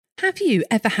Have you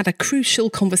ever had a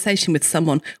crucial conversation with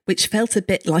someone which felt a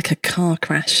bit like a car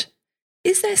crash?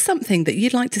 Is there something that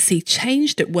you'd like to see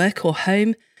changed at work or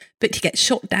home, but you get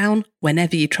shot down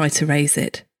whenever you try to raise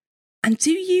it? And do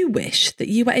you wish that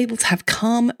you were able to have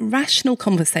calm, rational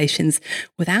conversations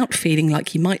without feeling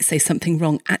like you might say something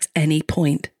wrong at any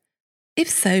point? If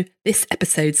so, this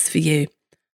episode's for you.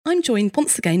 I'm joined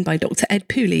once again by Dr. Ed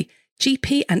Pooley,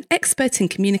 GP and expert in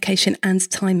communication and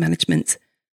time management.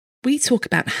 We talk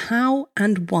about how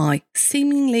and why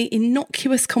seemingly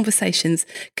innocuous conversations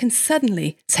can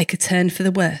suddenly take a turn for the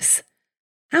worse.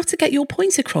 How to get your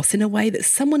point across in a way that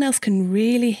someone else can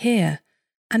really hear,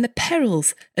 and the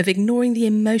perils of ignoring the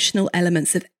emotional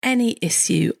elements of any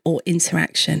issue or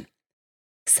interaction.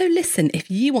 So listen if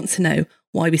you want to know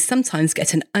why we sometimes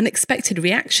get an unexpected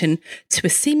reaction to a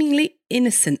seemingly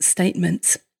innocent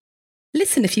statement.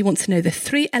 Listen if you want to know the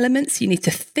 3 elements you need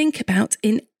to think about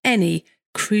in any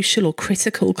crucial or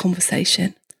critical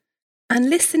conversation. And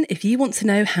listen if you want to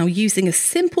know how using a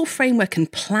simple framework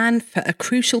and plan for a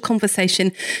crucial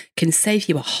conversation can save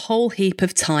you a whole heap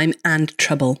of time and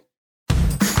trouble.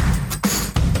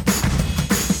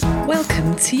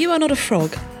 Welcome to You Are Not a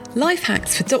Frog, life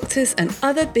hacks for doctors and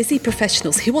other busy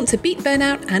professionals who want to beat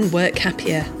burnout and work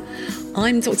happier.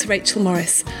 I'm Dr. Rachel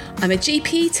Morris. I'm a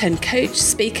GP turned coach,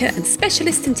 speaker and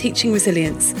specialist in teaching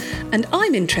resilience. And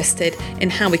I'm interested in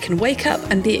how we can wake up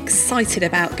and be excited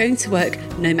about going to work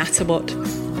no matter what.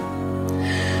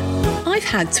 I've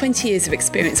had 20 years of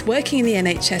experience working in the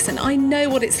NHS and I know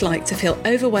what it's like to feel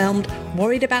overwhelmed,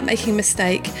 worried about making a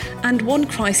mistake and one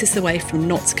crisis away from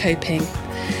not coping.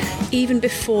 Even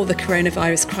before the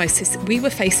coronavirus crisis, we were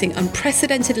facing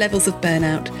unprecedented levels of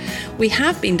burnout. We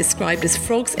have been described as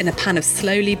frogs in a pan of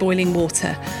slowly boiling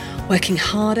water, working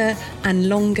harder and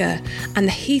longer, and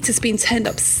the heat has been turned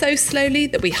up so slowly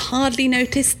that we hardly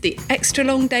noticed the extra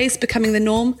long days becoming the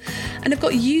norm and have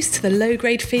got used to the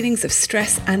low-grade feelings of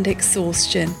stress and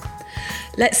exhaustion.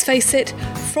 Let's face it,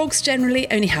 frogs generally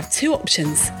only have 2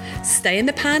 options: stay in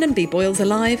the pan and be boiled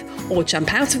alive, or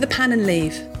jump out of the pan and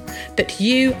leave. But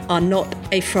you are not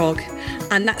a frog,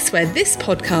 and that's where this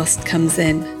podcast comes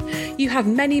in. You have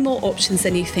many more options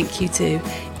than you think you do.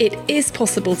 It is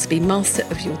possible to be master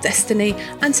of your destiny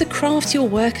and to craft your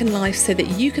work and life so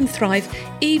that you can thrive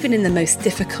even in the most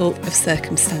difficult of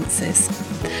circumstances.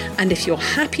 And if you're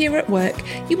happier at work,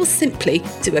 you will simply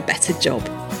do a better job.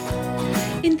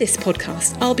 In this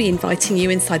podcast, I'll be inviting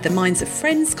you inside the minds of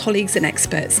friends, colleagues and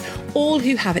experts, all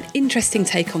who have an interesting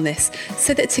take on this,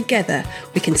 so that together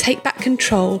we can take back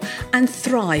control and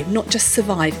thrive, not just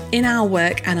survive, in our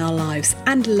work and our lives,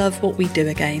 and love what we do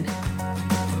again.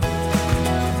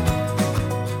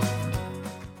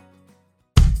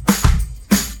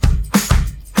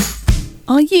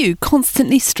 Are you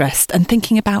constantly stressed and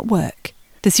thinking about work?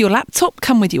 Does your laptop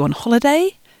come with you on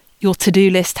holiday? Your to-do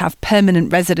list have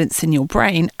permanent residence in your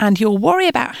brain, and your worry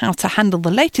about how to handle the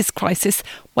latest crisis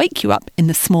wake you up in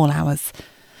the small hours.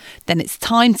 Then it's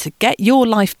time to get your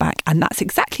life back, and that's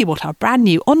exactly what our brand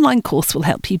new online course will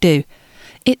help you do.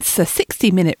 It's a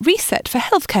 60-minute reset for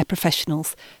healthcare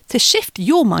professionals to shift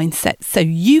your mindset so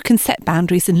you can set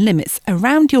boundaries and limits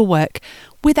around your work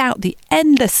without the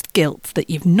endless guilt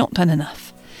that you've not done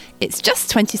enough. It's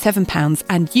just £27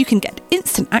 and you can get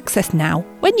instant access now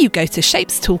when you go to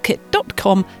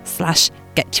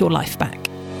shapestoolkit.com/getyourlifeback.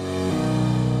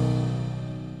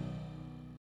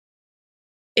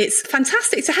 It's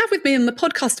fantastic to have with me on the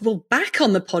podcast, back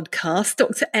on the podcast,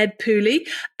 Dr. Ed Pooley.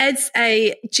 Ed's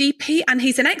a GP and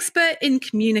he's an expert in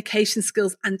communication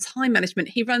skills and time management.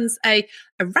 He runs a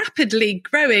rapidly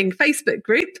growing Facebook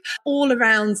group all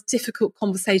around difficult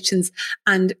conversations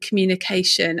and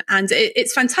communication. And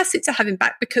it's fantastic to have him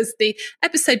back because the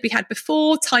episode we had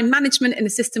before, Time Management in a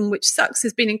System Which Sucks,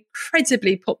 has been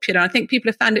incredibly popular. I think people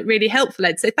have found it really helpful,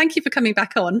 Ed. So thank you for coming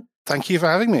back on. Thank you for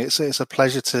having me. It's a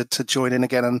pleasure to join in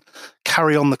again and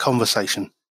carry on the conversation.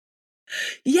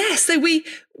 Yeah, so we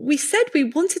said we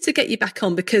wanted to get you back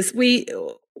on because we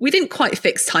didn't quite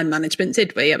fix time management,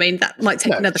 did we? I mean, that might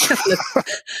take another couple of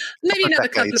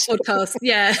podcasts.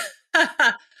 Yeah.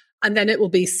 And then it will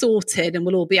be sorted and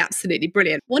we'll all be absolutely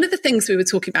brilliant. One of the things we were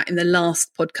talking about in the last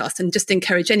podcast, and just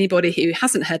encourage anybody who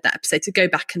hasn't heard that episode to go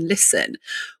back and listen,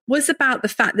 was about the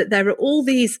fact that there are all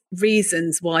these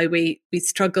reasons why we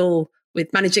struggle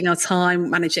with managing our time,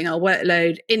 managing our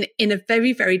workload in a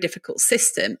very, very difficult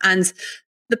system. And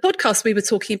the podcast, we were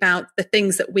talking about the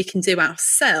things that we can do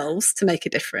ourselves to make a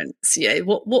difference. You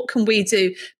know, what can we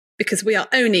do? Because we are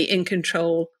only in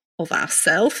control of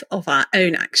ourselves, of our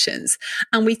own actions.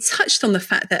 And we touched on the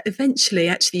fact that eventually,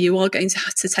 actually, you are going to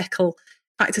have to tackle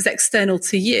factors external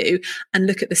to you and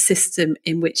look at the system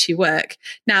in which you work.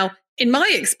 Now, in my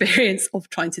experience of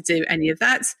trying to do any of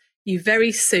that, you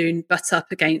very soon butt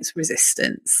up against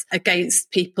resistance,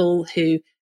 against people who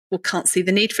can't see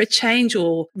the need for a change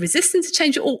or resistant to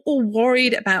change or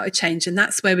worried about a change. And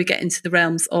that's where we get into the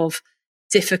realms of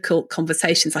difficult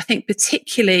conversations. I think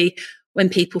particularly when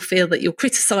people feel that you're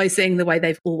criticising the way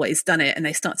they've always done it and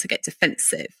they start to get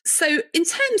defensive. So in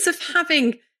terms of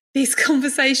having these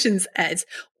conversations, Ed,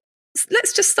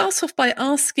 let's just start off by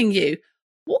asking you,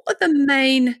 what are the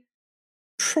main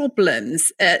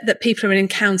problems that people are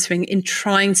encountering in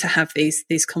trying to have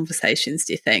these conversations,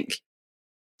 do you think?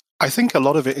 I think a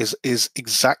lot of it is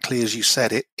exactly as you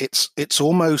said. It's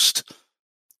almost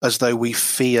as though we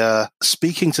fear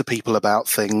speaking to people about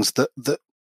things that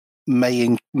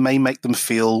may make them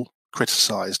feel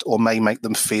criticised or may make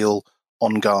them feel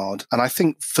on guard. And I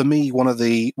think for me, one of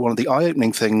the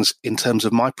eye-opening things in terms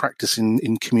of my practice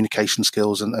in communication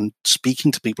skills and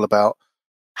speaking to people about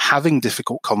having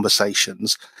difficult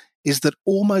conversations is that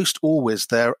almost always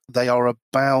they are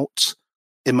about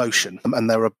emotion and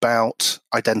they're about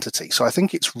identity. So I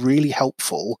think it's really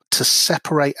helpful to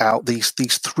separate out these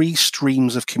three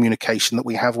streams of communication that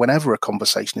we have whenever a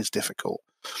conversation is difficult.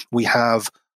 We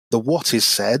have the what is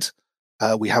said,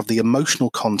 we have the emotional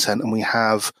content, and we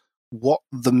have what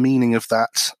the meaning of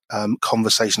that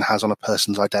conversation has on a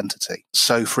person's identity.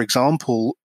 So, for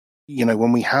example,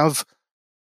 when we have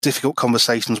difficult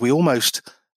conversations, we're almost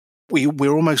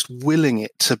willing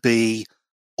it to be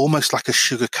almost like a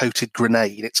sugar-coated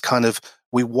grenade. It's kind of,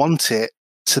 we want it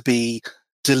to be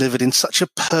delivered in such a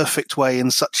perfect way,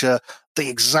 in such the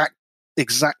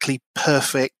exactly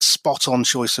perfect, spot-on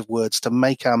choice of words to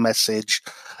make our message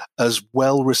as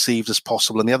well received as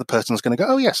possible. And the other person is going to go,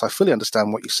 oh yes, I fully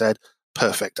understand what you said.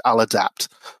 Perfect, I'll adapt.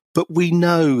 But we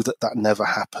know that never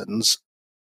happens.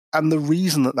 And the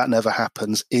reason that never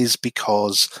happens is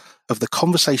because of the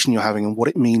conversation you're having and what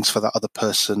it means for that other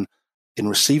person in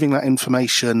receiving that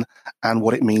information and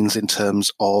what it means in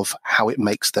terms of how it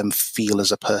makes them feel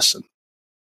as a person.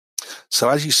 So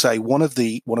as you say, one of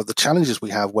the challenges we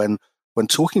have when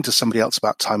talking to somebody else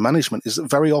about time management is that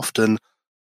very often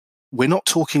we're not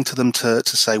talking to them to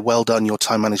say, well done, your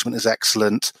time management is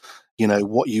excellent.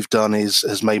 What you've done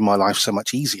has made my life so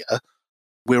much easier.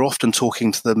 We're often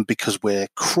talking to them because we're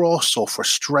cross or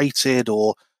frustrated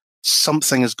or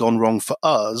something has gone wrong for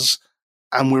us.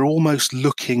 And we're almost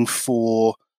looking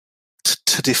for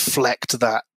to deflect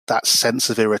that sense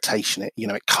of irritation.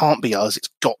 It can't be us. It's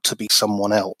got to be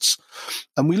someone else.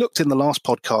 And we looked in the last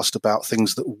podcast about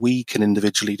things that we can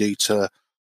individually do to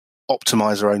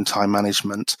optimize our own time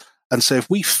management. And so if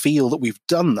we feel that we've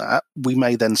done that, we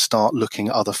may then start looking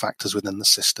at other factors within the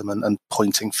system and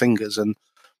pointing fingers. And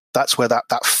that's where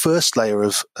that first layer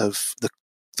of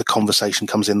the conversation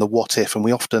comes in, the what if. And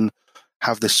we often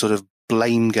have this sort of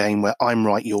blame game where I'm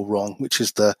right, you're wrong, which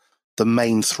is the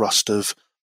main thrust of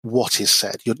what is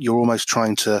said. You're almost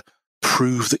trying to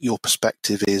prove that your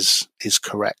perspective is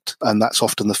correct. And that's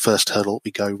often the first hurdle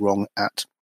we go wrong at.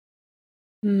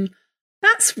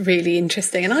 That's really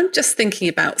interesting. And I'm just thinking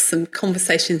about some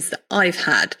conversations that I've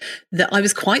had that I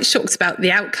was quite shocked about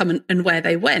the outcome and where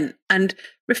they went. And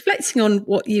reflecting on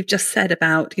what you've just said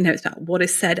about, it's about what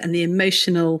is said and the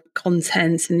emotional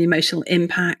content and the emotional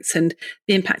impact and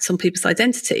the impact on people's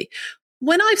identity.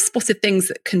 When I've spotted things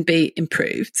that can be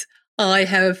improved, I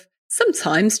have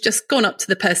sometimes just gone up to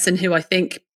the person who I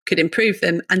think could improve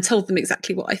them and told them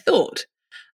exactly what I thought.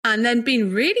 And then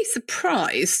been really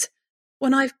surprised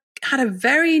when I've had a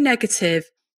very negative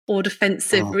or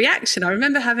defensive reaction. I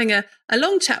remember having a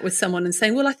long chat with someone and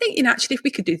saying, well, I think, actually, if we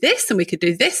could do this and we could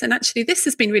do this, and actually this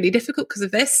has been really difficult because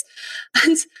of this.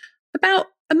 And about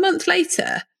a month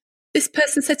later, this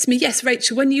person said to me, yes,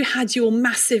 Rachel, when you had your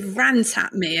massive rant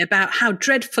at me about how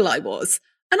dreadful I was.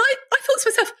 And I thought to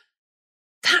myself,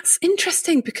 that's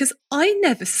interesting because I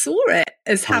never saw it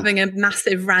as having a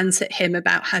massive rant at him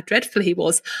about how dreadful he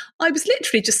was. I was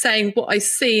literally just saying what I'd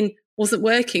seen wasn't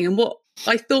working and what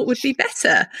I thought would be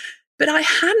better. But I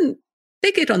hadn't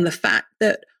figured on the fact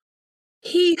that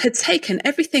he had taken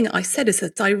everything I said as a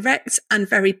direct and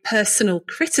very personal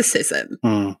criticism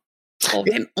of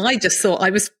him. I just thought I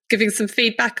was giving some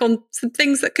feedback on some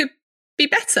things that could be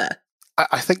better.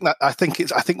 I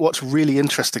think what's really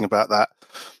interesting about that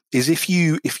is if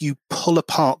you pull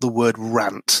apart the word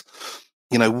rant,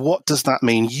 what does that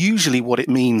mean? Usually what it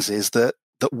means is that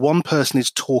one person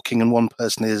is talking and one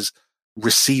person is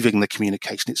receiving the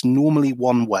communication. It's normally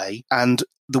one way. And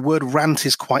the word rant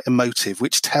is quite emotive,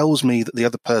 which tells me that the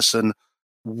other person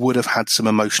would have had some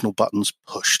emotional buttons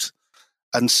pushed.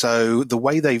 And so the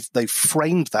way they've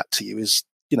framed that to you is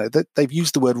they've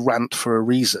used the word rant for a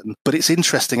reason. But it's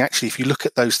interesting, actually, if you look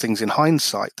at those things in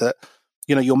hindsight, that,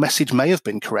 your message may have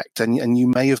been correct and you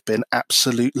may have been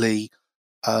absolutely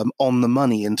on the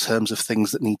money in terms of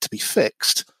things that need to be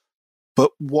fixed.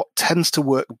 But what tends to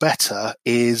work better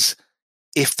is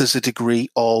if there's a degree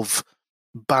of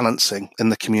balancing in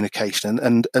the communication.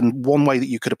 And one way that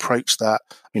you could approach that,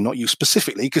 I mean, not you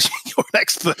specifically, because you're an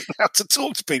expert in how to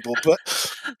talk to people, but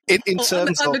in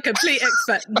terms I'm a complete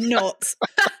expert, not.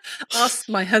 Ask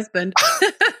my husband.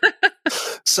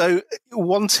 So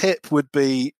one tip would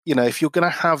be, if you're going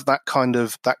to have that kind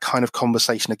of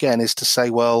conversation again, is to say,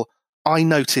 well, I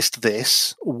noticed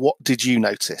this. What did you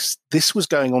notice? This was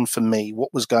going on for me.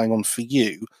 What was going on for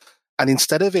you? And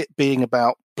instead of it being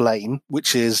about blame,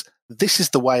 which is, this is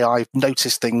the way I've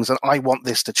noticed things and I want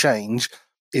this to change,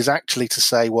 is actually to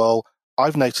say, well,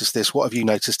 I've noticed this. What have you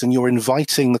noticed? And you're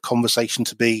inviting the conversation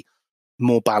to be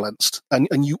more balanced.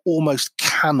 And you almost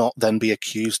cannot then be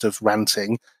accused of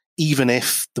ranting, even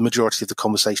if the majority of the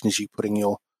conversation is you putting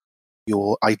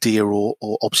your idea or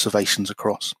observations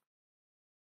across.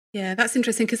 Yeah, that's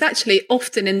interesting, because actually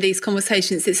often in these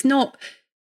conversations, it's not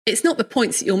the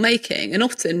points that you're making, and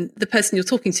often the person you're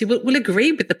talking to will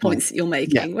agree with the points that you're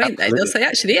making, won't they? They'll say,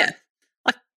 actually, yeah,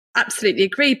 I absolutely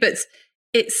agree, but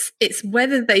it's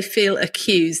whether they feel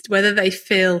accused, whether they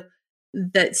feel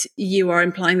that you are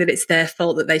implying that it's their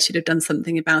fault, that they should have done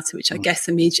something about it, which I guess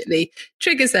immediately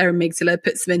triggers their amygdala,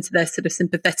 puts them into their sort of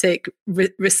sympathetic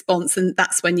response, and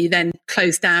that's when you then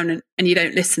close down and you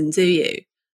don't listen, do you?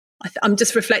 I'm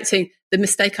just reflecting, the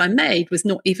mistake I made was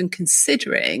not even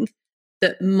considering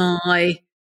that my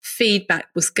feedback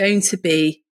was going to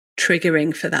be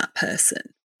triggering for that person.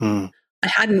 I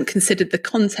hadn't considered the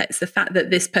context, the fact that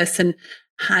this person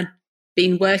had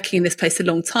been working in this place a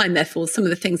long time. Therefore, some of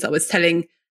the things I was telling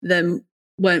them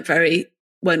weren't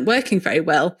working very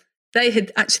well. They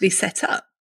had actually set up.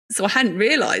 So I hadn't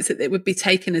realized that it would be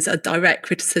taken as a direct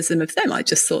criticism of them. I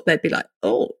just thought they'd be like,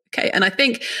 oh, okay. And I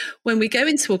think when we go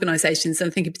into organizations,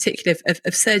 I'm thinking particularly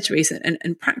of surgeries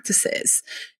and practices,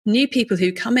 new people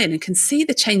who come in and can see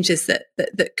the changes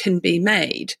that can be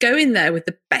made, go in there with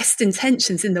the best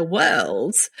intentions in the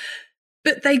world,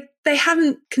 but they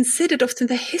haven't considered often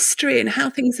the history and how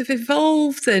things have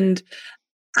evolved. And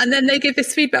then they give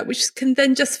this feedback, which can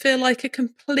then just feel like a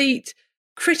complete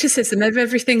criticism of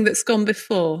everything that's gone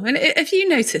before. And have you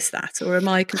noticed that, or am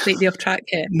I completely off track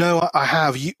here? No, I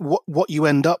have. What you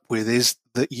end up with is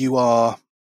that you're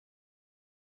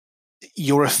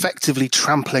effectively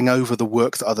trampling over the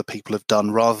work that other people have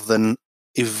done rather than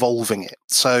evolving it.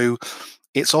 So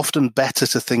it's often better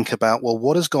to think about, well,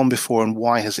 what has gone before and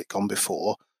why has it gone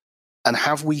before? And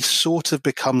have we sort of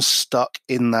become stuck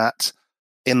in that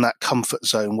comfort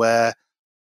zone where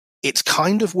it's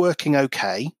kind of working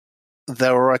okay?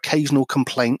 There are occasional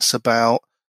complaints about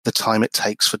the time it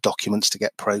takes for documents to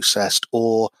get processed,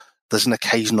 or there's an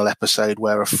occasional episode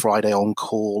where a Friday on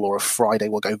call or a Friday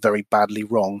will go very badly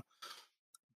wrong.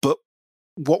 But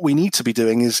what we need to be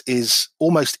doing is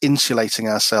almost insulating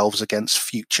ourselves against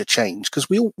future change, because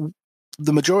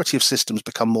the majority of systems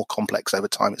become more complex over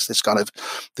time. It's this kind of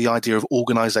the idea of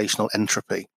organizational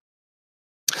entropy.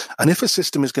 And if a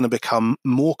system is going to become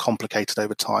more complicated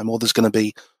over time, or there's going to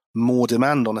be more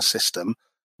demand on a system,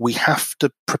 we have to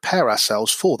prepare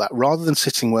ourselves for that. Rather than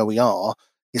sitting where we are,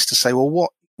 is to say, well,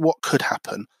 what could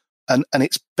happen? And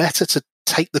it's better to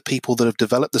take the people that have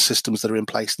developed the systems that are in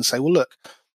place and say, well, look,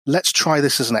 let's try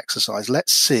this as an exercise.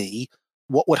 Let's see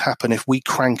what would happen if we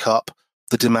crank up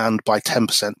the demand by 10%,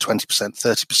 20%,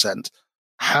 30%.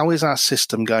 How is our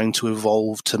system going to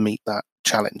evolve to meet that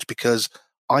challenge? Because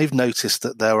I've noticed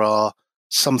that there are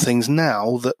some things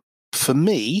now that, for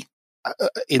me,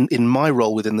 in my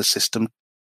role within the system,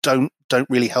 don't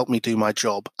really help me do my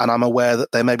job. And I'm aware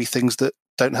that there may be things that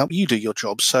don't help you do your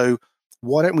job. So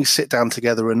why don't we sit down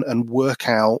together and work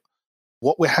out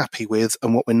what we're happy with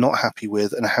and what we're not happy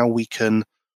with, and how we can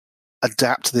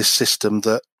adapt this system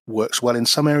that works well in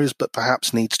some areas but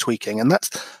perhaps needs tweaking. And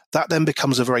that then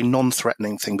becomes a very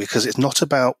non-threatening thing, because it's not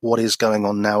about what is going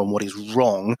on now and what is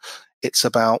wrong. It's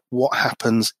about what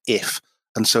happens if.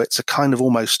 And so it's a kind of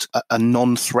almost a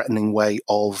non-threatening way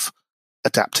of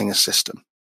adapting a system.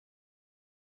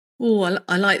 Oh,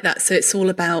 I like that. So it's all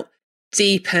about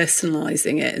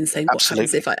depersonalizing it and saying, what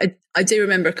happens if I do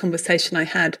remember a conversation I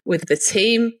had with the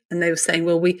team, and they were saying,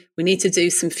 well, we need to do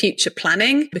some future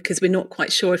planning because we're not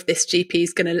quite sure if this GP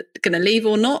is going to leave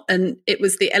or not. And it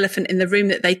was the elephant in the room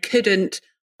that they couldn't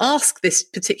ask this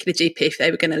particular GP if they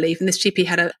were going to leave. And this GP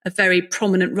had a very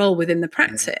prominent role within the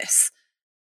practice.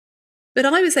 But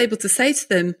I was able to say to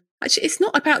them, actually, it's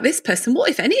not about this person. What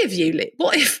if any of you leave?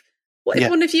 What if What if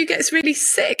one of you gets really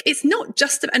sick? It's not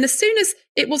just, and as soon as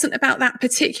it wasn't about that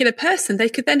particular person, they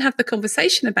could then have the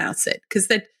conversation about it, because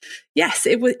then, yes,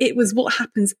 it was what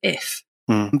happens if.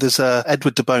 There's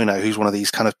Edward de Bono, who's one of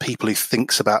these kind of people who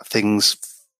thinks about things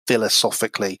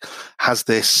philosophically, has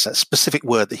this specific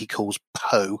word that he calls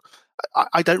PO.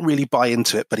 I don't really buy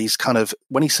into it, but he's kind of,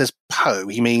 when he says PO,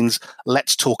 he means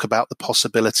let's talk about the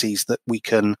possibilities that we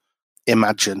can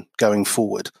imagine going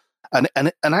forward.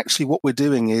 And actually what we're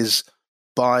doing is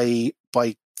by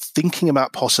thinking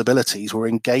about possibilities, we're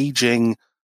engaging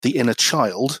the inner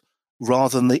child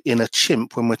rather than the inner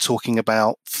chimp when we're talking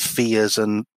about fears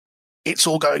and it's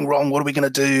all going wrong, what are we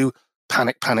going to do?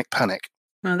 Panic, panic, panic.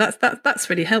 Well, that's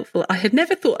really helpful. I had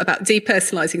never thought about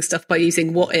depersonalizing stuff by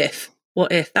using what if.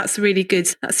 What if? That's a really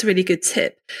good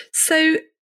tip. So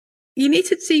you need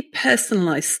to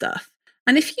depersonalize stuff.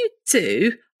 And if you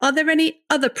do, are there any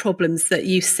other problems that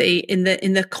you see in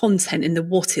the content, in the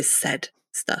what is said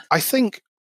stuff? I think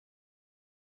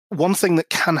one thing that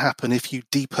can happen if you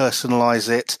depersonalize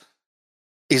it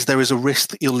is there is a risk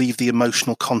that you'll leave the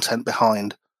emotional content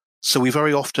behind. So we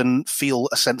very often feel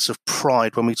a sense of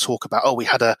pride when we talk about, we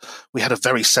had a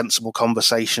very sensible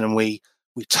conversation and we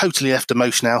totally left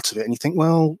emotion out of it. And you think,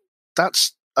 well,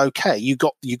 that's okay. You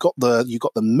got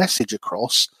the message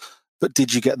across, but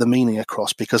did you get the meaning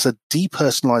across? Because a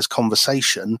depersonalized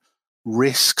conversation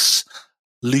risks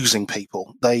losing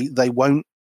people. They won't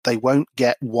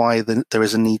get why there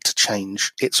is a need to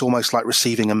change. It's almost like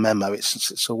receiving a memo.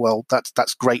 It's well,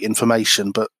 that's great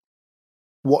information, but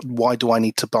why do I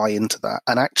need to buy into that?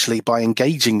 And actually, by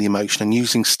engaging the emotion and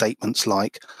using statements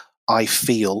like I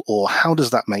feel, or how does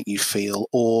that make you feel,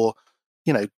 or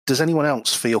does anyone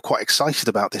else feel quite excited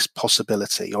about this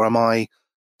possibility, or am I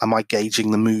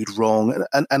gauging the mood wrong?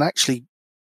 And actually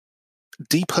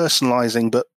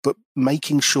depersonalizing, but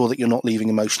making sure that you're not leaving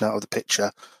emotion out of the picture,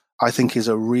 I think is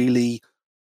a really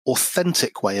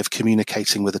authentic way of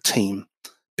communicating with a team.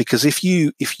 Because if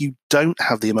you don't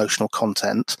have the emotional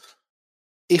content,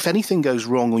 if anything goes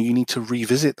wrong or you need to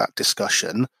revisit that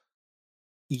discussion,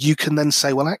 you can then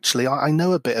say, well, actually, I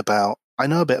know a bit about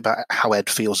how Ed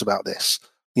feels about this.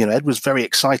 Ed was very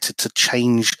excited to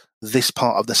change this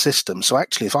part of the system. So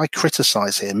actually, if I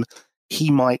criticize him,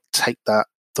 he might take that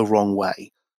the wrong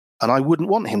way. And I wouldn't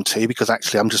want him to, because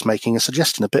actually I'm just making a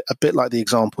suggestion, a bit like the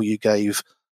example you gave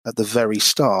at the very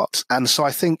start. And so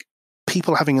I think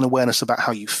people having an awareness about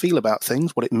how you feel about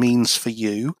things, what it means for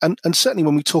you. And certainly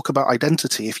when we talk about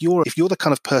identity, if you're the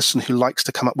kind of person who likes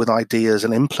to come up with ideas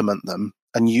and implement them,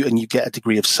 and you get a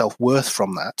degree of self-worth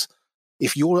from that,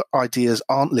 if your ideas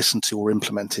aren't listened to or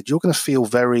implemented, you're going to feel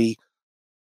very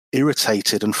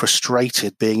irritated and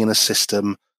frustrated being in a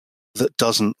system that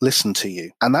doesn't listen to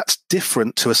you. And that's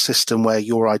different to a system where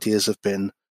your ideas have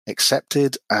been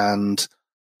accepted and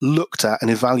looked at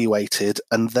and evaluated,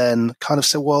 and then kind of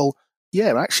say, well,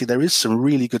 yeah, actually there is some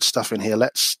really good stuff in here.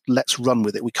 Let's run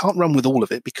with it. We can't run with all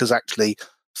of it because actually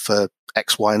for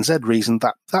X, Y, and Z reason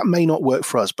that may not work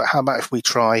for us. But how about if we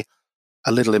try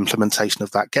a little implementation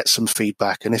of that, get some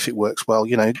feedback, and if it works well,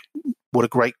 what a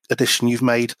great addition you've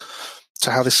made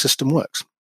to how this system works.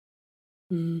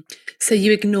 So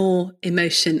you ignore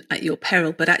emotion at your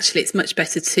peril, but actually it's much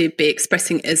better to be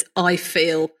expressing it as I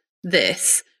feel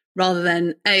this, rather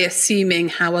than A, assuming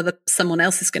how someone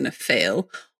else is going to feel,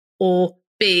 or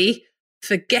B,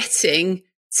 forgetting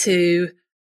to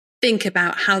think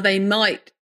about how you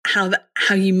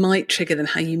might trigger them,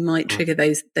 how you might trigger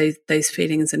those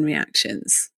feelings and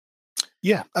reactions.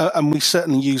 Yeah, and we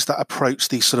certainly use that approach,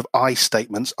 these sort of I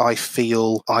statements, I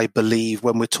feel, I believe,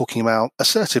 when we're talking about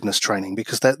assertiveness training,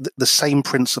 because the same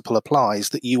principle applies,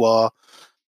 that you are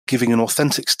giving an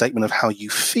authentic statement of how you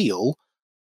feel,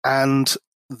 and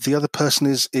the other person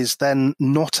is then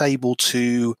not able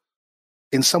to,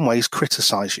 in some ways,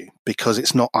 criticize you, because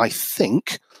it's not I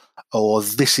think, or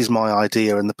this is my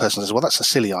idea, and the person says, well, that's a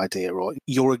silly idea, or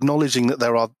you're acknowledging that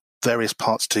there are various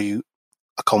parts to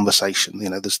a conversation.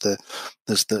 There's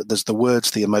the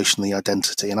words, the emotion, the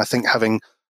identity. And I think having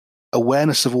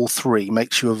awareness of all three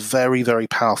makes you a very, very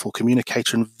powerful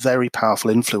communicator and very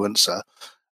powerful influencer.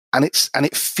 And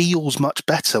it feels much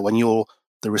better when you're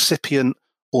the recipient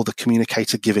or the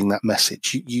communicator giving that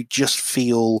message. You just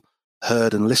feel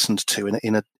heard and listened to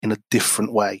in a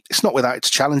different way. It's not without its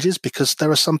challenges, because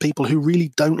there are some people who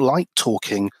really don't like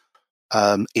talking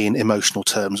in emotional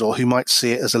terms, or who might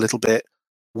see it as a little bit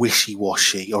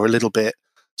wishy-washy, or a little bit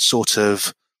sort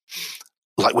of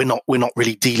like we're not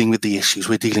really dealing with the issues,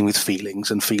 we're dealing with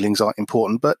feelings, and feelings aren't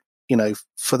important. But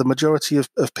for the majority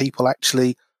of people,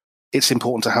 actually it's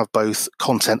important to have both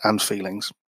content and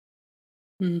feelings.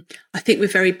 I think we're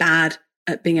very bad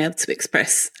at being able to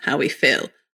express how we feel.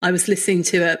 I was listening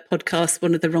to a podcast,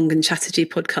 one of the Rangan Chatterjee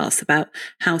podcasts, about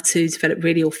how to develop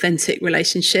really authentic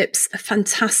relationships. A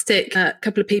fantastic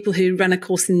couple of people who ran a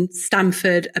course in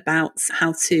Stanford about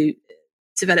how to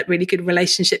develop really good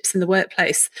relationships in the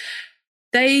workplace.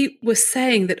 They were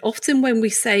saying that often when we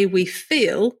say we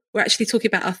feel, we're actually talking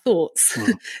about our thoughts.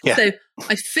 Yeah. So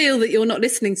I feel that you're not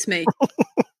listening to me.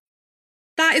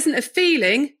 That isn't a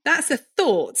feeling, that's a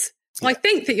thought. Yeah. I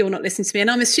think that you're not listening to me, and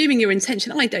I'm assuming your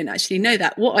intention. I don't actually know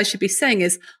that. What I should be saying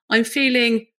is, I'm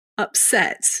feeling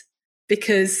upset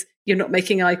because you're not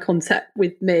making eye contact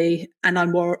with me, and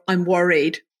I'm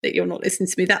worried that you're not listening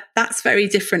to me. That's very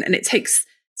different, and it takes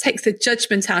the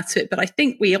judgment out of it. But I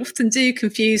think we often do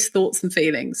confuse thoughts and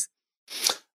feelings.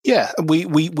 Yeah,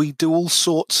 we do all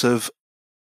sorts of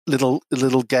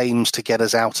little games to get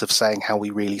us out of saying how we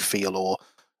really feel or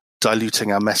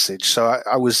diluting our message. So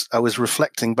I was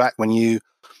reflecting back when you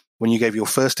gave your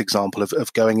first example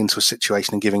of going into a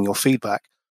situation and giving your feedback.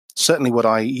 Certainly what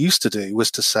I used to do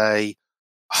was to say,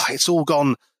 it's all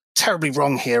gone terribly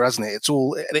wrong here, hasn't it?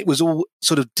 It was all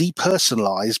sort of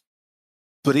depersonalized,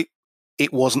 but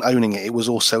it wasn't owning it. It was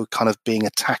also kind of being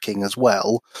attacking as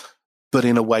well, but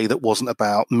in a way that wasn't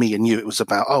about me and you. It was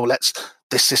about,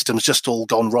 this system's just all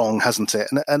gone wrong, hasn't it?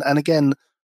 And again,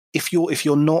 if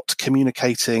you're not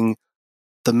communicating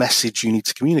the message you need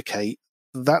to communicate,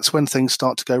 that's when things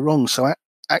start to go wrong. So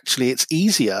actually, it's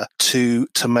easier to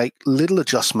make little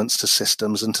adjustments to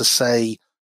systems and to say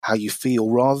how you feel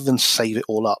rather than save it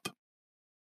all up.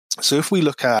 So if we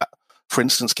look at, for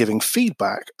instance, giving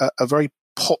feedback, a very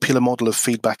popular model of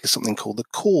feedback is something called the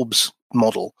CORBS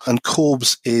model. And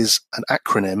CORBS is an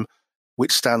acronym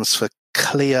which stands for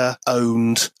clear,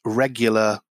 owned,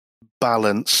 regular,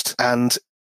 balanced, and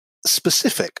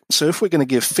specific. So if we're going to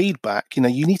give feedback, you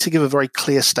need to give a very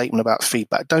clear statement about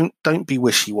feedback. Don't be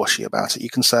wishy-washy about it. You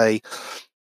can say,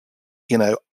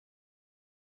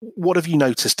 what have you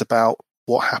noticed about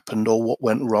what happened or what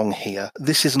went wrong here?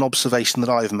 This is an observation that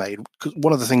I've made.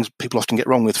 One of the things people often get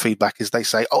wrong with feedback is they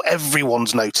say,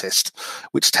 everyone's noticed,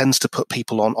 which tends to put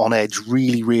people on edge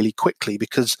really, really quickly,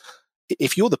 because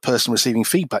if you're the person receiving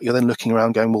feedback, you're then looking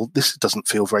around going, well, this doesn't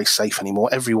feel very safe anymore.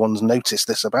 Everyone's noticed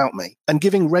this about me. And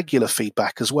giving regular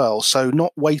feedback as well. So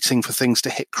not waiting for things to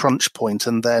hit crunch point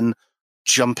and then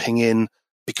jumping in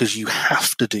because you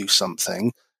have to do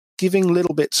something. Giving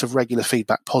little bits of regular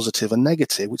feedback, positive and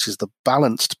negative, which is the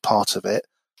balanced part of it,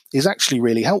 is actually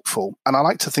really helpful. And I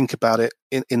like to think about it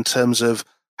in terms of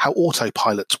how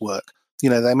autopilots work.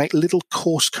 They make little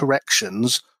course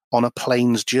corrections on a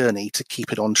plane's journey to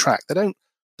keep it on track. They don't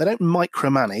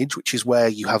micromanage, which is where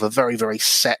you have a very, very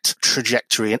set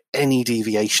trajectory and any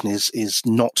deviation is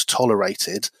not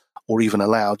tolerated or even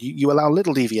allowed. You allow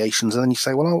little deviations and then you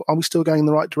say, well, are we still going in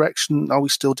the right direction? Are we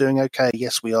still doing okay?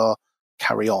 Yes, we are.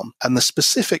 Carry on. And the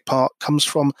specific part comes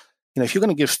from, if you're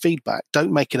going to give feedback,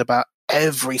 don't make it about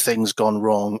everything's gone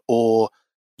wrong or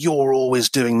you're always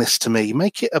doing this to me.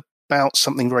 Make it about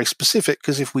something very specific,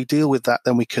 because if we deal with that,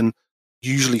 then we can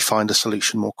usually find a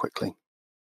solution more quickly.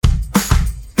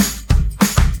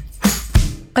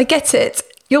 I get it.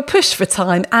 You're pushed for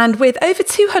time, and with over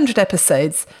 200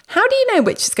 episodes, how do you know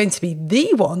which is going to be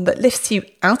the one that lifts you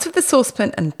out of the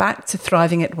saucepan and back to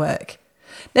thriving at work?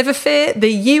 Never fear, the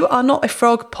You Are Not a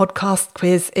Frog podcast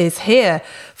quiz is here.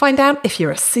 Find out if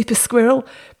you're a super squirrel,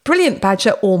 brilliant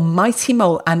badger or mighty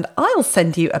mole, and I'll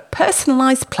send you a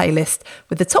personalised playlist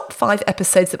with the top 5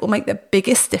 episodes that will make the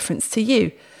biggest difference to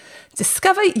you.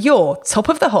 Discover your top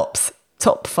of the hops,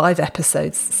 top 5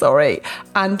 episodes,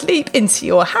 and leap into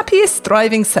your happiest,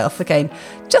 thriving self again.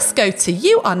 Just go to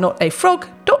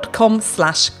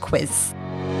youarenotafrog.com/quiz.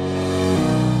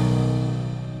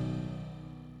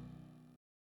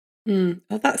 Oh,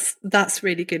 that's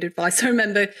really good advice. I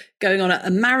remember going on a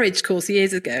marriage course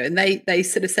years ago, and they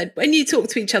sort of said, when you talk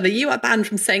to each other, you are banned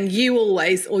from saying you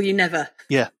always or you never.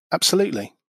 Yeah,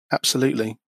 absolutely.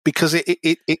 Because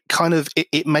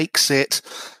it makes it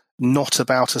not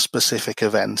about a specific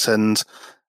event. And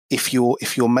if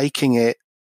you're making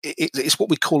it's what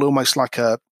we call almost like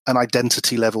an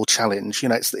identity level challenge.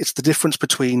 It's the difference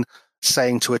between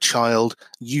saying to a child,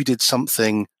 you did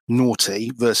something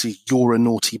naughty versus you're a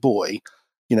naughty boy.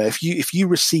 If you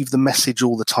receive the message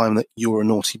all the time that you're a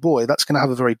naughty boy, that's going to have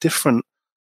a very different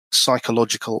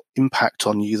psychological impact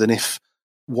on you than if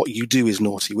what you do is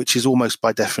naughty, which is almost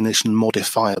by definition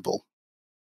modifiable.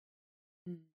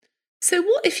 So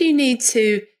what if you need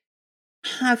to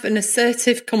have an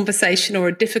assertive conversation or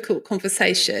a difficult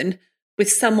conversation with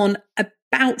someone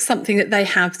about something that they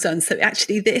have done? So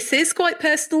actually this is quite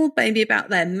personal, maybe about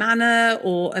their manner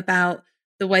or about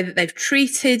the way that they've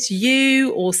treated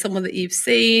you or someone that you've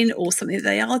seen or something that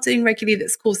they are doing regularly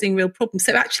that's causing real problems.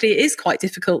 So actually it is quite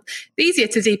difficult. It's easier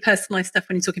to depersonalize stuff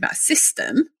when you're talking about a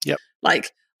system. Yep.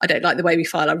 Like, I don't like the way we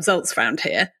file our results around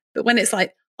here. But when it's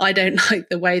like, I don't like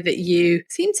the way that you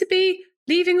seem to be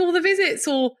leaving all the visits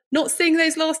or not seeing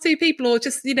those last two people or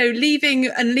just,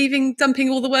 leaving,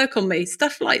 dumping all the work on me,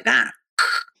 stuff like that.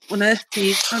 How on earth do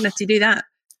you do that?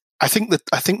 I think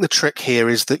the trick here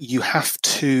is that you have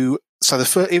to. So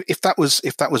if that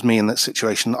was me in that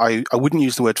situation, I wouldn't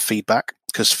use the word feedback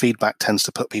because feedback tends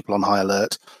to put people on high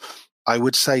alert. I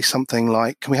would say something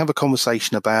like, "Can we have a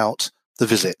conversation about the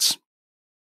visits?"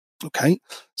 Okay,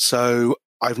 so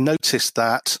I've noticed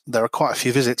that there are quite a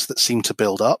few visits that seem to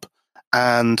build up,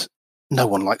 and no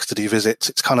one likes to do visits.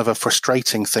 It's kind of a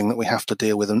frustrating thing that we have to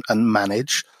deal with and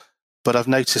manage. But I've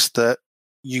noticed that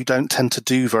you don't tend to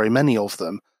do very many of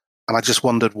them. And I just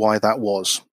wondered why that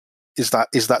was. Is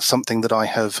that something that I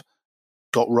have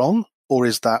got wrong, or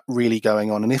is that really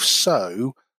going on? And if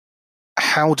so,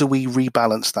 how do we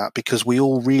rebalance that? Because we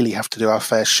all really have to do our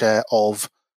fair share of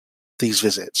these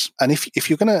visits. And if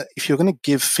you're gonna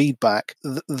give feedback,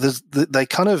 they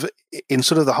kind of, in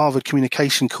sort of the Harvard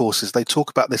communication courses, they talk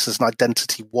about this as an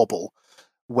identity wobble,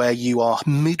 where you are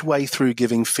midway through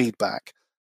giving feedback,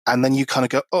 and then you kind of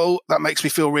go, "Oh, that makes me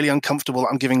feel really uncomfortable.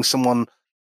 I'm giving someone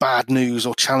bad news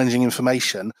or challenging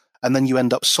information," and then you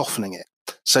end up softening it.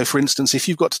 So, for instance, if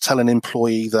you've got to tell an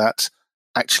employee that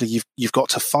actually you've got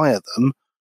to fire them,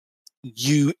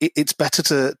 it's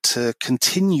better to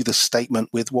continue the statement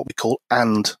with what we call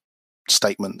 "and"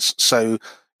 statements. So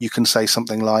you can say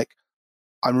something like,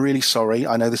 "I'm really sorry.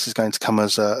 I know this is going to come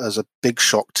as a big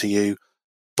shock to you,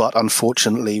 but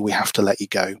unfortunately, we have to let you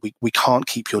go. We can't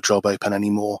keep your job open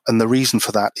anymore. And the reason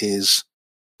for that is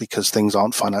because things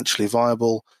aren't financially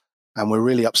viable, and we're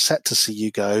really upset to see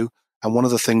you go. And one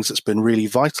of the things that's been really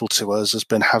vital to us has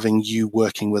been having you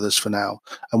working with us for now.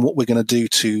 And what we're going to do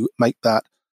to make that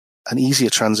an easier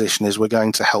transition is we're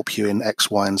going to help you in X,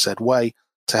 Y, and Z way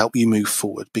to help you move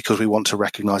forward because we want to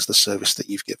recognize the service that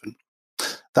you've given."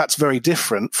 That's very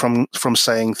different from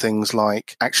saying things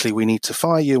like, "Actually, we need to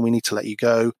fire you and we need to let you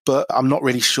go, but I'm not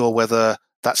really sure whether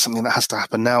that's something that has to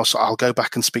happen now. So I'll go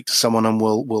back and speak to someone and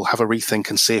we'll have a rethink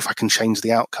and see if I can change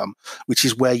the outcome," which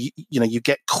is where you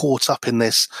get caught up in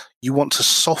this. You want to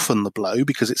soften the blow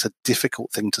because it's a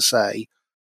difficult thing to say.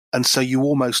 And so you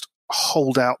almost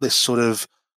hold out this sort of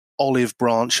olive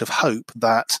branch of hope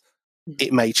that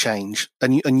it may change.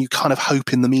 And you kind of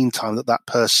hope in the meantime that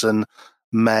person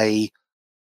may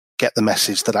get the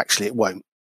message that actually it won't.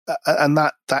 And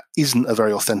that isn't a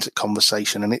very authentic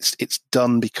conversation. And it's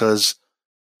done because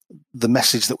the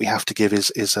message that we have to give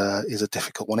is a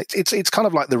difficult one. It's kind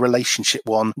of like the relationship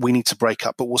one. We need to break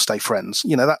up, but we'll stay friends.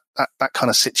 That kind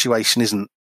of situation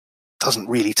doesn't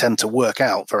really tend to work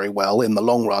out very well in the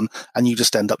long run, and you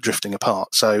just end up drifting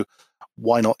apart. So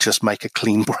why not just make a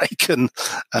clean break and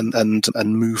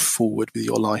move forward with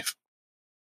your life?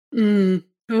 I'm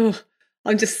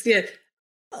just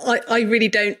I really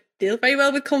don't deal very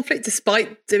well with conflict,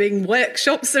 despite doing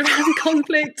workshops around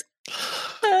conflict.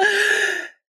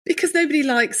 Because nobody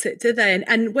likes it, do they?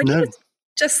 And when you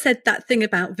just said that thing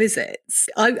about visits,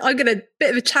 I got a bit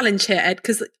of a challenge here, Ed,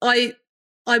 because I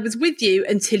was with you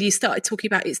until you started talking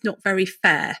about it's not very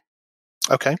fair.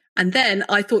 Okay. And then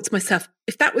I thought to myself,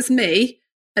 if that was me,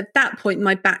 at that point,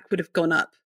 my back would have gone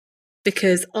up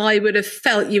because I would have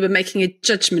felt you were making a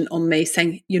judgment on me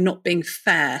saying you're not being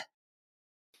fair.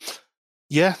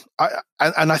 Yeah.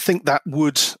 I think that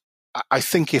would... I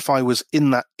think if I was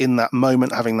in that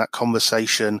moment having that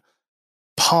conversation,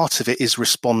 part of it is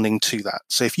responding to that.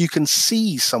 So if you can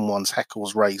see someone's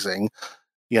heckles raising,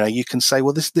 you can say,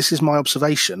 well, this is my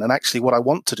observation. And actually what I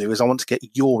want to do is I want to get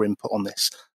your input on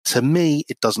this. To me,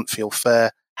 it doesn't feel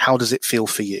fair. How does it feel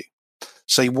for you?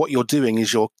 So what you're doing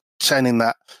is you're turning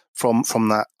that from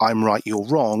that I'm right, you're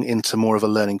wrong into more of a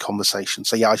learning conversation.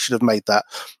 So yeah, I should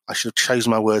have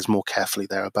chosen my words more carefully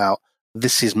there about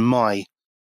this is my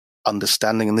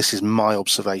understanding and this is my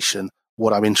observation.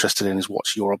 What I'm interested in is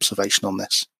what's your observation on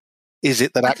this. Is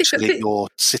it that actually you're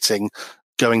sitting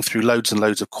going through loads and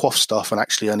loads of quaff stuff and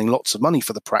actually earning lots of money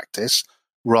for the practice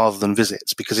rather than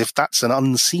visits? Because if that's an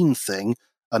unseen thing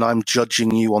and I'm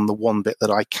judging you on the one bit that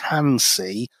I can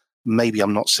see, maybe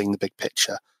I'm not seeing the big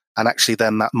picture. And actually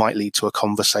then that might lead to a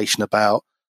conversation about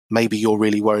maybe you're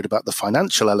really worried about the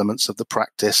financial elements of the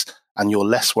practice and you're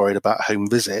less worried about home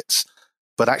visits.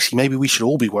 But actually, maybe we should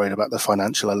all be worried about the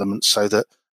financial elements so that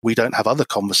we don't have other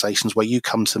conversations where you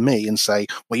come to me and say,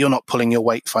 well, you're not pulling your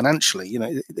weight financially.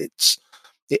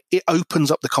 it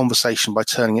opens up the conversation by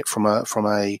turning it from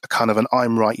a kind of an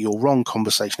I'm right, you're wrong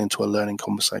conversation into a learning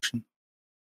conversation.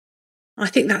 I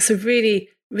think that's a really,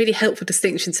 really helpful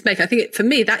distinction to make. I think for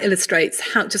me, that illustrates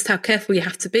how careful you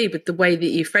have to be with the way that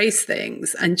you phrase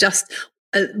things, and just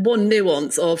one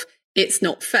nuance of it's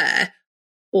not fair,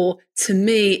 or to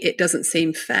me, it doesn't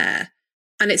seem fair.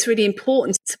 And it's really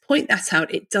important to point that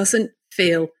out. It doesn't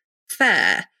feel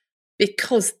fair,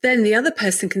 because then the other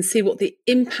person can see what the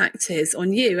impact is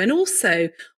on you. And also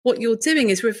what you're doing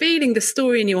is revealing the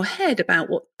story in your head about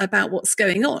what's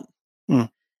going on. Mm.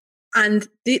 And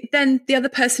then the other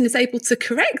person is able to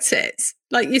correct it.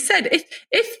 Like you said,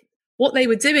 if what they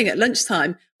were doing at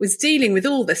lunchtime was dealing with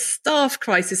all the staff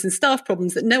crisis and staff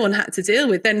problems that no one had to deal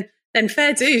with, then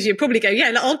fair dues, you'd probably go,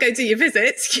 yeah, I'll go do your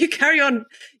visits. You carry on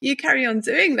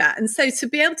doing that. And so to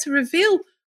be able to reveal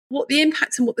what the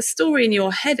impact and what the story in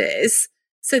your head is,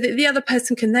 so that the other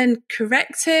person can then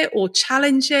correct it or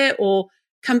challenge it or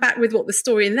come back with what the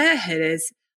story in their head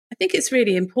is, I think it's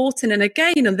really important. And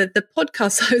again, on the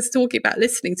podcast I was talking about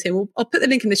listening to, I'll put the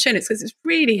link in the show notes because it's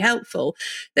really helpful.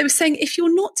 They were saying, if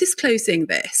you're not disclosing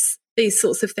these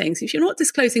sorts of things, if you're not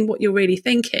disclosing what you're really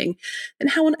thinking, then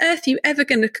how on earth are you ever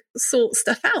going to sort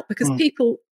stuff out? Because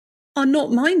people are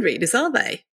not mind readers, are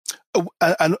they?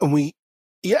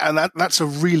 And that's a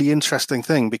really interesting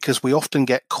thing, because we often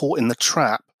get caught in the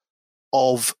trap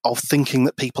of thinking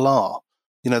that people are.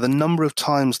 The number of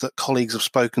times that colleagues have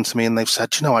spoken to me and they've said,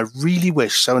 I really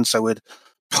wish so-and-so would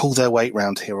pull their weight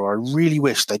round here, or I really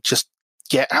wish they'd just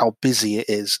get how busy it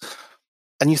is.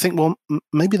 And you think, well,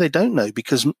 maybe they don't know,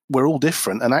 because we're all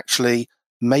different. And actually,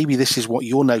 maybe this is what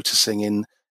you're noticing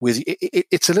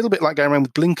it's a little bit like going around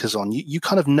with blinkers on. You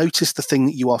kind of notice the thing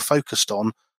that you are focused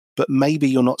on, but maybe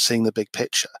you're not seeing the big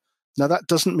picture. Now, that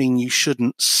doesn't mean you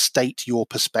shouldn't state your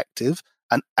perspective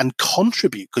and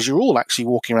contribute, because you're all actually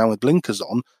walking around with blinkers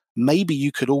on. Maybe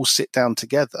you could all sit down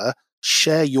together,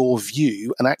 share your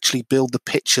view, and actually build the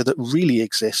picture that really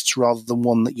exists rather than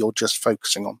one that you're just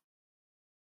focusing on.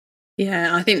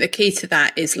 Yeah, I think the key to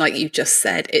that is, like you just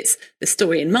said, it's the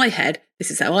story in my head. This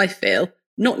is how I feel,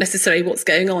 not necessarily what's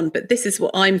going on, but this is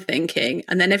what I'm thinking.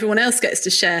 And then everyone else gets to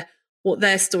share what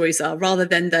their stories are, rather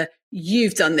than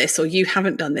you've done this or you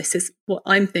haven't done this. Is what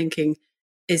I'm thinking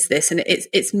is this. And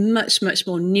it's much, much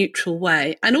more neutral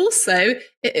way. And also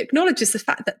it acknowledges the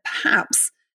fact that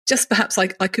perhaps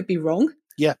I could be wrong.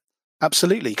 Yeah,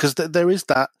 absolutely. Because there is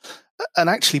that. And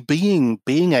actually being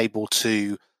able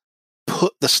to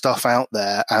put the stuff out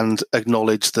there and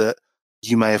acknowledge that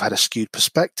you may have had a skewed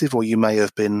perspective, or you may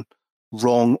have been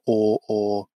wrong,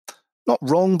 or not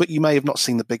wrong, but you may have not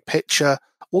seen the big picture,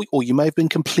 or you may have been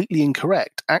completely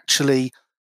incorrect, actually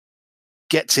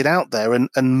gets it out there and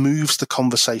moves the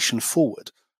conversation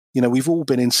forward. We've all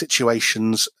been in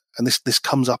situations, and this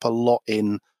comes up a lot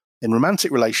in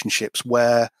romantic relationships,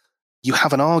 where you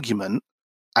have an argument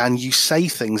and you say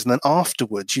things, and then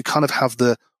afterwards you kind of have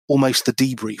almost the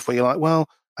debrief, where you're like, well,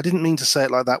 I didn't mean to say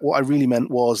it like that. What I really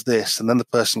meant was this. And then the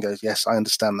person goes, yes, I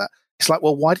understand that. It's like,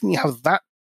 well, why didn't you have that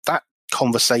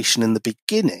conversation in the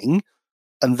beginning?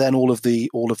 And then all of the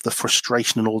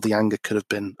frustration and all the anger could have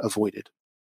been avoided.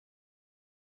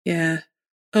 Yeah.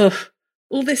 Oh,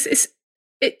 all this is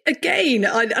it again.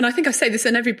 And I think I say this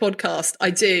in every podcast I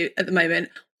do at the moment.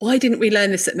 Why didn't we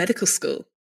learn this at medical school?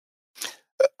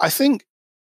 I think.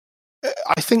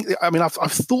 I mean, I've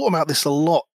thought about this a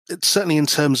lot. Certainly in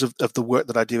terms of the work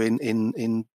that I do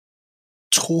in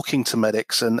talking to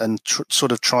medics and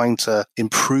sort of trying to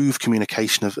improve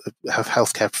communication of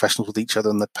healthcare professionals with each other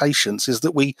and the patients, is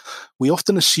that we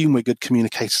often assume we're good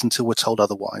communicators until we're told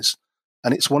otherwise.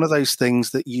 And it's one of those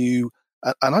things that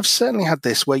and I've certainly had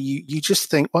this, where you just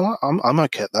think, well, I'm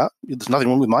okay at that. There's nothing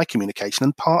wrong with my communication.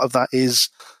 And part of that is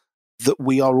that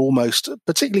we are almost,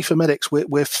 particularly for medics,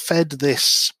 we're fed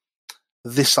this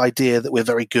idea that we're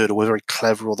very good, or we're very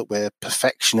clever, or that we're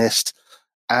perfectionist,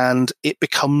 and it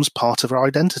becomes part of our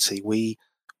identity. We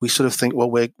sort of think,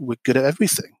 well, we're good at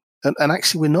everything, and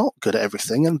actually we're not good at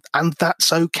everything, and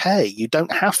that's okay. You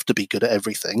don't have to be good at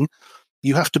everything.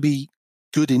 You have to be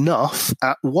good enough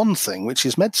at one thing, which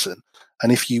is medicine.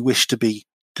 And if you wish to be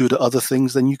good at other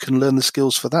things, then you can learn the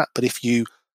skills for that. But if you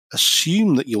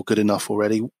assume that you're good enough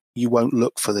already, you won't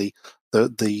look for the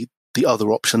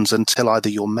other options until either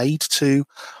you're made to,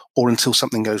 or until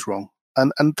something goes wrong.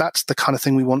 And that's the kind of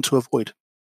thing we want to avoid.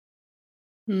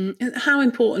 How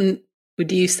important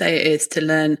would you say it is to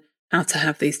learn how to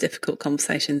have these difficult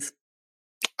conversations?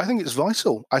 I think it's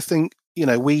vital. I think,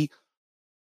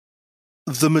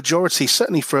 the majority,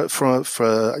 certainly for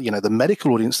the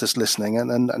medical audience that's listening,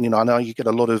 and I know you get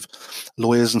a lot of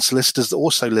lawyers and solicitors that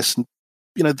also listen.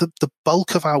 the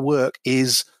bulk of our work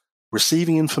is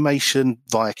receiving information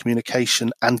via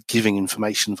communication and giving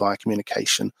information via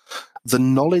communication. The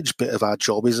knowledge bit of our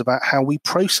job is about how we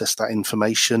process that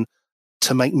information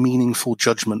to make meaningful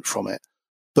judgment from it.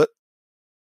 But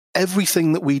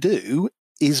everything that we do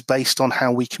is based on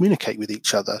how we communicate with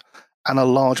each other. And a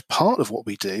large part of what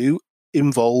we do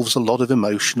involves a lot of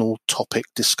emotional topic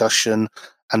discussion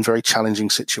and very challenging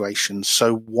situations.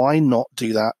 So why not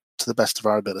do that to the best of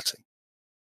our ability?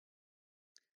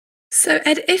 So,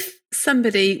 Ed, if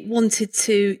somebody wanted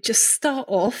to just start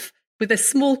off with a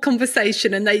small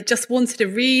conversation and they just wanted a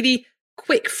really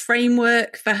quick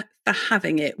framework for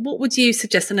having it, what would you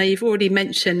suggest? I know you've already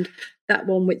mentioned that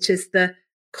one, which is the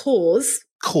CORBS.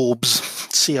 CORBS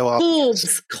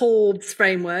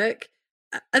framework.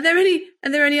 Are there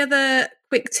any other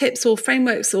quick tips or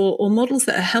frameworks or models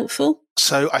that are helpful?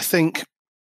 So I think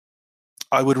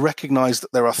I would recognize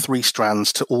that there are 3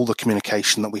 strands to all the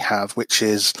communication that we have, which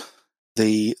is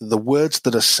the words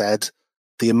that are said,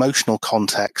 the emotional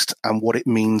context, and what it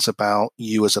means about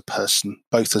you as a person,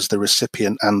 both as the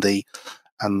recipient and the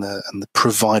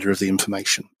provider of the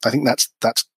information. I think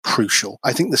that's crucial.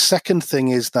 I think the second thing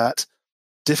is that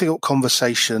difficult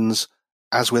conversations,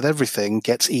 as with everything,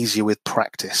 gets easier with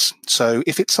practice. So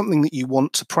if it's something that you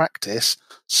want to practice,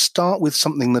 start with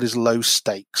something that is low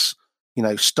stakes.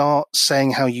 Start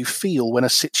saying how you feel when a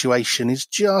situation is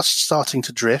just starting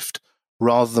to drift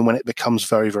rather than when it becomes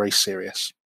very, very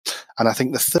serious. And I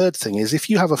think the third thing is, if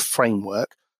you have a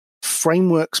framework,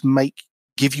 frameworks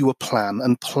give you a plan,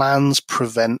 and plans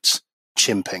prevent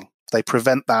chimping. They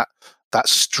prevent that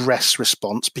stress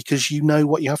response because you know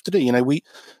what you have to do.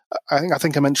 I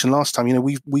think I mentioned last time,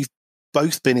 we've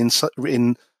both been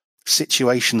in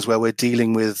situations where we're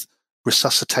dealing with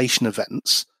resuscitation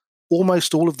events.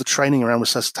 Almost all of the training around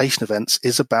resuscitation events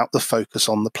is about the focus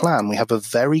on the plan. We have a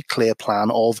very clear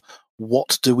plan of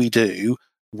what do we do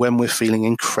when we're feeling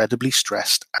incredibly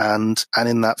stressed and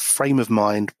in that frame of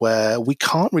mind where we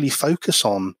can't really focus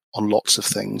on lots of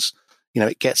things.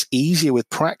 It gets easier with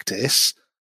practice,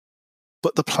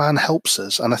 but the plan helps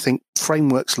us. And I think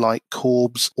frameworks like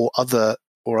CORBS or other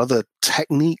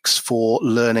techniques for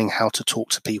learning how to talk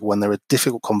to people when there are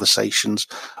difficult conversations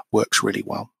works really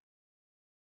well.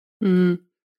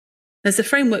 There's a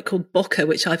framework called BOCA,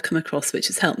 which I've come across, which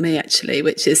has helped me actually,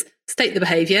 which is state the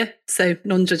behaviour, so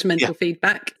non-judgmental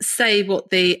feedback, say what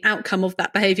the outcome of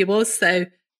that behaviour was. So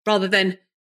rather than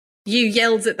you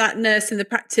yelled at that nurse in the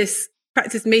practice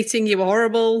meeting, you were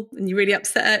horrible and you really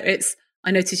upset her, it's,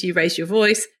 I noticed you raised your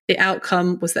voice. The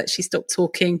outcome was that she stopped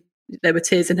talking. There were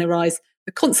tears in her eyes.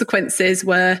 The consequences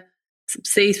were,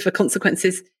 C for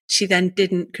consequences, she then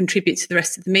didn't contribute to the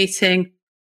rest of the meeting.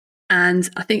 And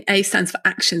I think A stands for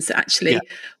action. So actually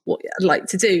what I'd like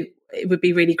to do, it would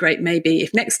be really great maybe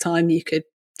if next time you could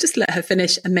just let her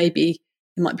finish and maybe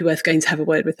it might be worth going to have a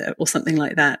word with her or something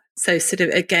like that. So sort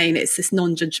of, again, it's this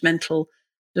non-judgmental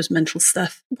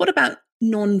stuff. What about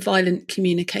non-violent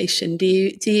communication? Do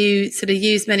you sort of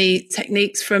use many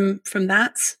techniques from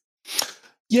that?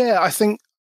 Yeah, I think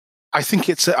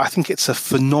it's a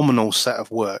phenomenal set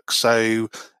of work. So,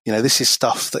 this is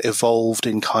stuff that evolved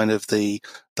in kind of the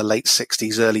late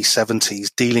 60s, early 70s,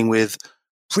 dealing with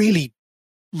really,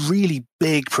 really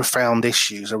big, profound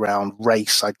issues around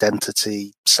race,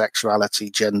 identity,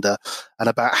 sexuality, gender, and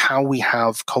about how we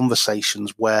have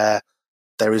conversations where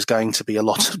there is going to be a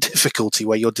lot of difficulty,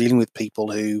 where you're dealing with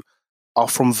people who are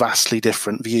from vastly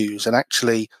different views. And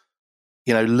actually,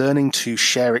 learning to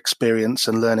share experience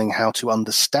and learning how to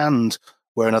understand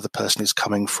where another person is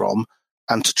coming from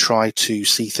and to try to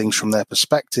see things from their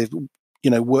perspective,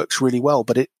 works really well,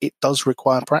 but it does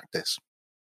require practice.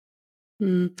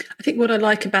 I think what I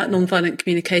like about nonviolent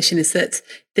communication is that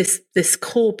this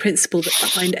core principle that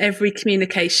behind every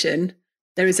communication,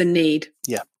 there is a need.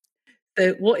 Yeah.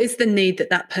 So what is the need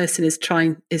that person is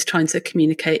trying to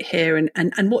communicate here,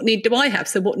 and what need do I have?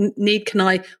 So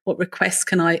what request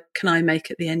can I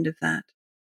make at the end of that?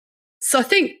 So I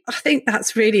think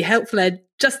that's really helpful, Ed.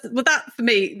 That for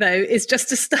me though is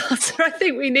just a starter. I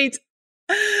think we need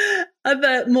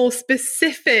other more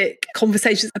specific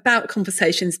conversations about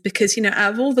conversations, because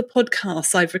out of all the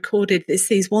podcasts I've recorded, there's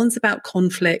these ones about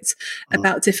conflict,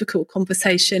 about difficult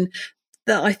conversation,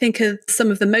 that I think are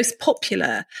some of the most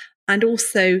popular and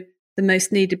also the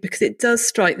most needed, because it does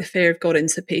strike the fear of God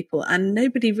into people, and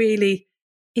nobody really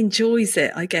enjoys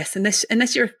it, I guess, unless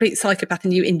you're a complete psychopath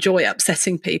and you enjoy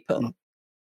upsetting people.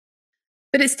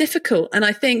 But it's difficult, and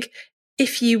I think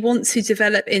if you want to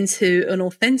develop into an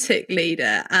authentic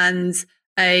leader and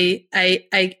a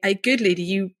good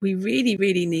leader, we really,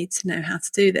 really need to know how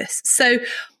to do this. So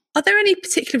Are there any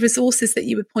particular resources that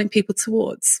you would point people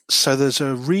towards? So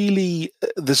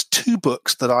there's two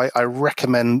books that I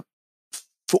recommend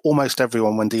for almost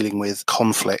everyone when dealing with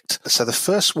conflict. So the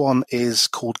first one is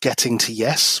called Getting to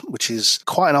Yes, which is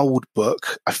quite an old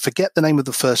book. I forget the name of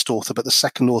the first author, but the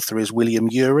second author is William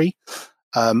Ury,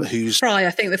 who's Fry,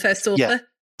 I think, the first author. Yeah,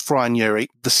 Fry and Ury.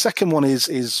 The second one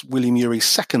is William Ury's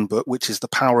second book, which is The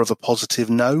Power of a Positive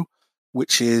No,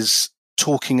 which is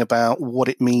talking about what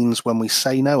it means when we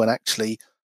say no, and actually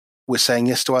we're saying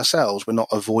yes to ourselves. We're not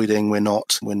avoiding. We're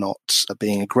not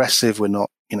being aggressive. We're not,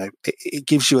 it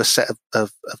gives you a set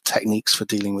of techniques for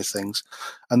dealing with things.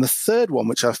 And the third one,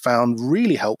 which I found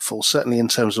really helpful, certainly in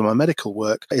terms of my medical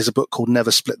work, is a book called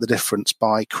Never Split the Difference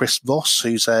by Chris Voss,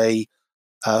 who's a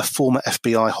former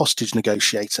FBI hostage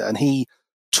negotiator. And he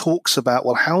talks about,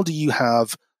 well, how do you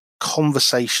have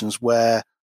conversations where,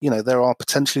 there are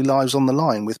potentially lives on the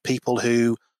line with people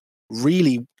who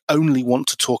really only want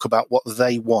to talk about what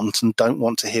they want and don't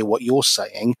want to hear what you're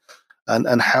saying.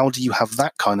 And how do you have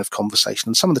that kind of conversation?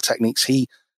 And some of the techniques he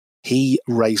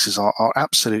raises are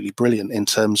absolutely brilliant in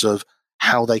terms of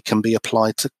how they can be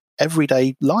applied to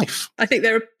everyday life. I think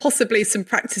there are possibly some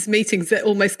practice meetings that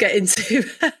almost get into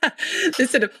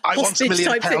this sort of I want £1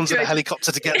 million situation. in a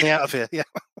helicopter to get me out of here. Yeah.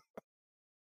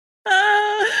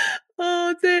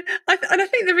 Oh dear. And I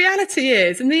think the reality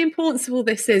is, and the importance of all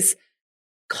this is,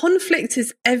 conflict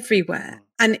is everywhere.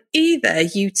 And either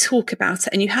you talk about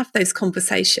it and you have those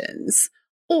conversations,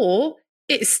 or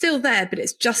it's still there, but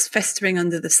it's just festering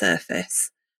under the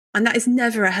surface. And that is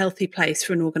never a healthy place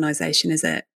for an organisation, is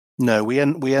it? No, we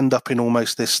end up in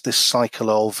almost this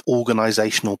cycle of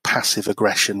organisational passive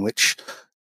aggression, which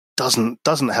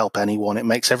doesn't help anyone. It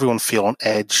makes everyone feel on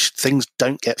edge. Things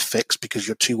don't get fixed because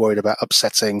you're too worried about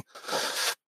upsetting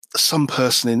some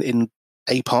person in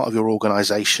a part of your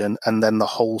organisation, and then the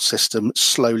whole system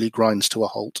slowly grinds to a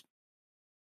halt.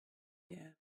 Yeah,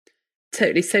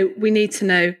 totally. So we need to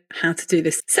know how to do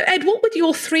this. So Ed, what would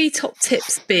your 3 top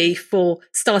tips be for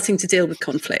starting to deal with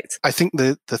conflict? I think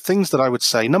the things that I would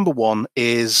say, number one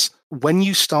is when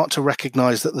you start to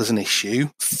recognise that there's an issue,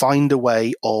 find a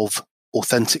way of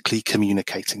authentically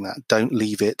communicating that. Don't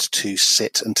leave it to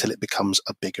sit until it becomes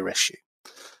a bigger issue.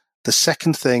 The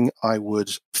second thing I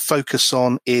would focus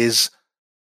on is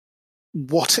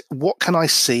what can I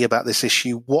see about this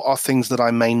issue? What are things that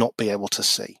I may not be able to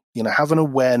see? Have an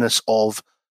awareness of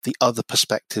the other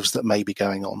perspectives that may be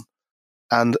going on.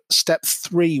 And step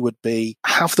 3 would be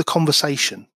have the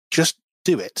conversation. Just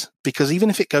do it. Because even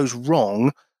if it goes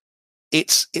wrong,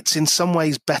 it's in some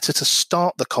ways better to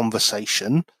start the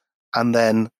conversation and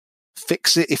then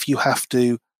fix it if you have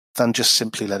to, than just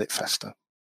simply let it fester.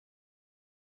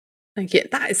 Thank you.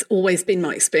 That has always been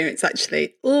my experience,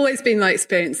 actually. Always been my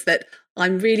experience that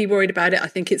I'm really worried about it. I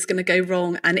think it's going to go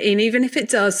wrong. And even if it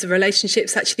does, the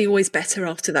relationship's actually always better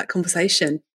after that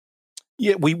conversation.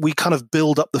 Yeah, we kind of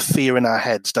build up the fear in our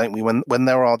heads, don't we? When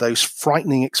there are those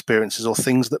frightening experiences or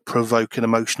things that provoke an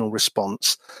emotional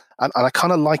response. And I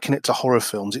kind of liken it to horror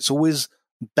films. It's always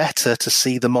better to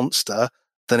see the monster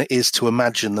than it is to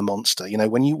imagine the monster.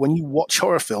 When you watch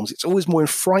horror films, it's always more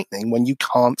frightening when you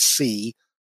can't see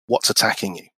what's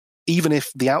attacking you, even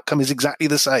if the outcome is exactly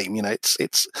the same.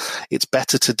 It's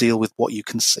better to deal with what you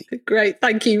can see. Great,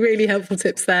 thank you. Really helpful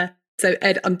tips there. So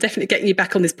Ed, I'm definitely getting you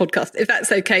back on this podcast, if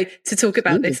that's okay, to talk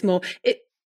about this more.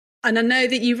 And I know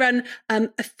that you run a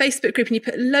Facebook group and you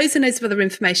put loads and loads of other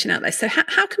information out there. So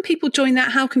how can people join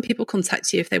that? How can people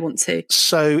contact you if they want to?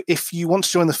 So if you want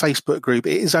to join the Facebook group,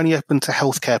 it is only open to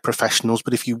healthcare professionals.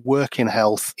 But if you work in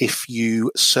health, if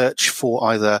you search for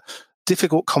either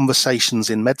Difficult Conversations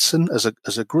in Medicine as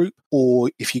a group, or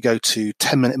if you go to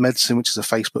 10 Minute Medicine, which is a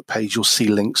Facebook page, you'll see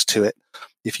links to it.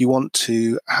 If you want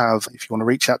to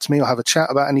reach out to me or have a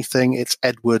chat about anything, it's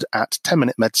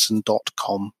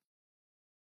edward@10minutemedicine.com.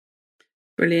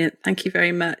 Brilliant. Thank you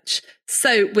very much.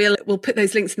 So we'll put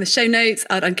those links in the show notes.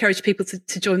 I'd encourage people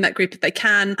to join that group if they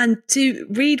can, and do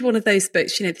read one of those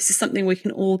books. This is something we can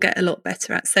all get a lot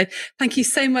better at. So thank you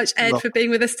so much, Ed, for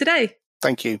being with us today.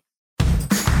 Thank you.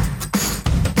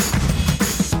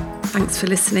 Thanks for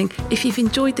listening. If you've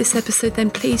enjoyed this episode,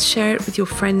 then please share it with your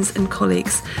friends and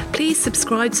colleagues. Please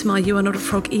subscribe to my You Are Not a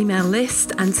Frog email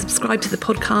list and subscribe to the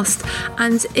podcast.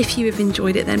 And if you have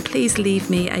enjoyed it, then please leave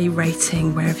me a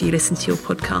rating wherever you listen to your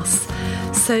podcasts.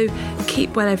 So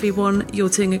keep well, everyone. You're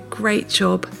doing a great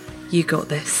job. You got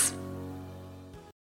this.